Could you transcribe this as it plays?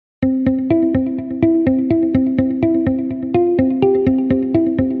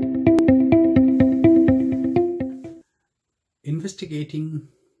investigating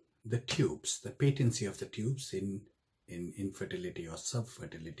the tubes, the patency of the tubes in infertility or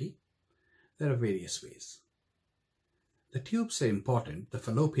subfertility, there are various ways. The tubes are important. The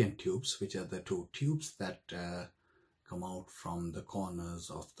fallopian tubes, which are the two tubes that come out from the corners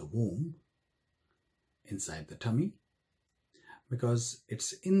of the womb inside the tummy, because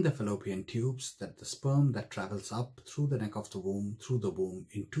it's in the fallopian tubes that the sperm that travels up through the neck of the womb, through the womb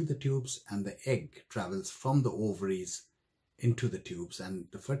into the tubes, and the egg travels from the ovaries into the tubes, and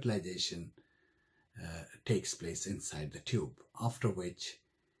the fertilization takes place inside the tube, after which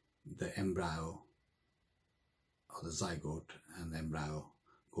the embryo or the zygote and the embryo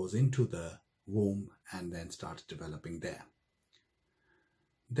goes into the womb and then starts developing there.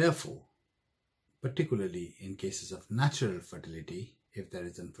 Therefore, particularly in cases of natural fertility, if there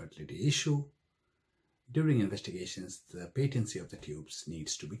is an infertility issue, during investigations, the patency of the tubes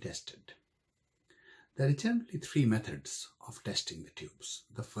needs to be tested. There are generally three methods of testing the tubes.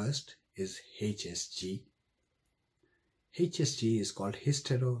 The first is HSG. HSG is called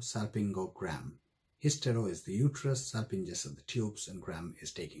hysterosalpingogram. Hystero is the uterus, salpinges are the tubes, and gram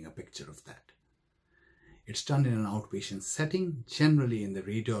is taking a picture of that. It's done in an outpatient setting, generally in the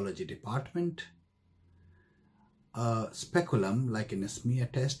radiology department. A speculum, like in a smear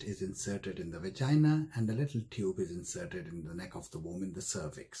test, is inserted in the vagina, and a little tube is inserted in the neck of the womb in the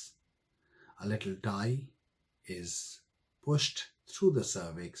cervix. A little dye is pushed through the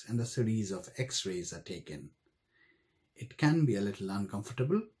cervix and a series of x-rays are taken. It can be a little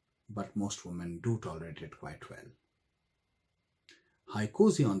uncomfortable, but most women do tolerate it quite well.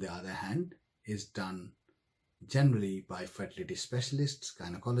 Hycosi, on the other hand, is done generally by fertility specialists,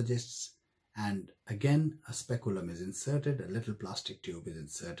 gynecologists, and again a speculum is inserted, a little plastic tube is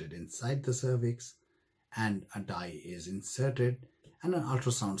inserted inside the cervix, and a dye is inserted, and an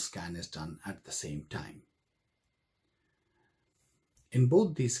ultrasound scan is done at the same time. In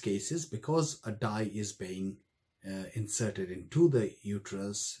both these cases, because a dye is being inserted into the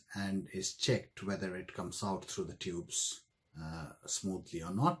uterus and is checked whether it comes out through the tubes smoothly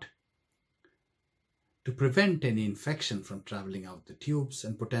or not, to prevent any infection from traveling out the tubes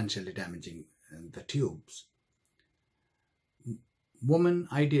and potentially damaging the tubes, women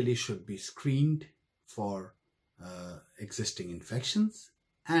ideally should be screened for existing infections,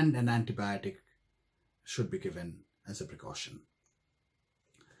 and an antibiotic should be given as a precaution.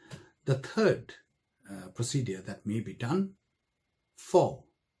 The third procedure that may be done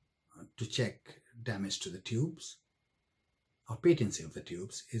to check damage to the tubes or patency of the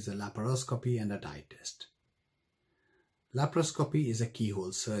tubes is a laparoscopy and a dye test. Laparoscopy is a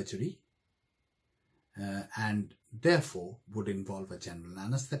keyhole surgery and therefore would involve a general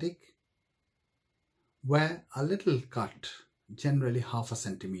anesthetic, where a little cut, generally half a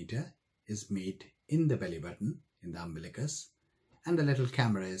centimeter, is made in the belly button, in the umbilicus, and a little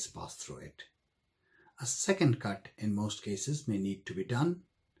camera is passed through it. A second cut in most cases may need to be done,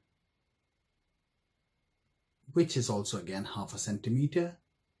 which is also again half a centimeter,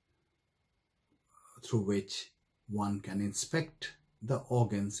 through which one can inspect the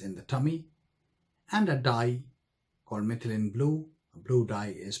organs in the tummy, and a dye called methylene blue, a blue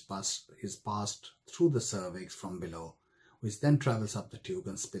dye is passed through the cervix from below, which then travels up the tube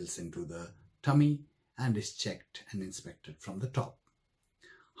and spills into the tummy and is checked and inspected from the top.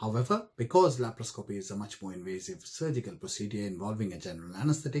 However, because laparoscopy is a much more invasive surgical procedure involving a general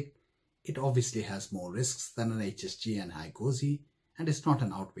anesthetic, it obviously has more risks than an HSG and Hycosi, and is not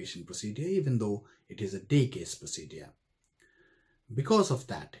an outpatient procedure, even though it is a day case procedure. Because of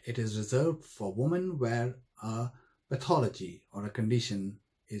that, it is reserved for women where a pathology or a condition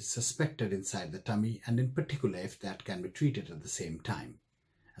is suspected inside the tummy, and in particular if that can be treated at the same time.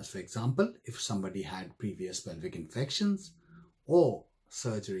 As for example, if somebody had previous pelvic infections or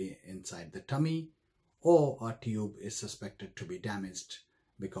surgery inside the tummy, or a tube is suspected to be damaged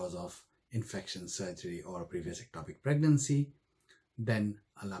because of infection, surgery, or a previous ectopic pregnancy, then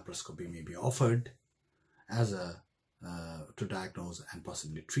a laparoscopy may be offered as to diagnose and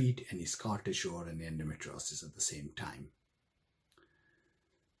possibly treat any scar tissue or any endometriosis at the same time.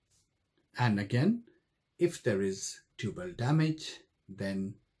 And again, if there is tubal damage,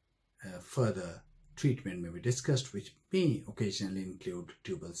 then further treatment may be discussed, which may occasionally include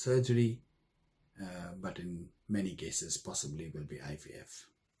tubal surgery, but in many cases possibly will be IVF.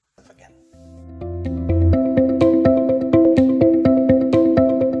 Again.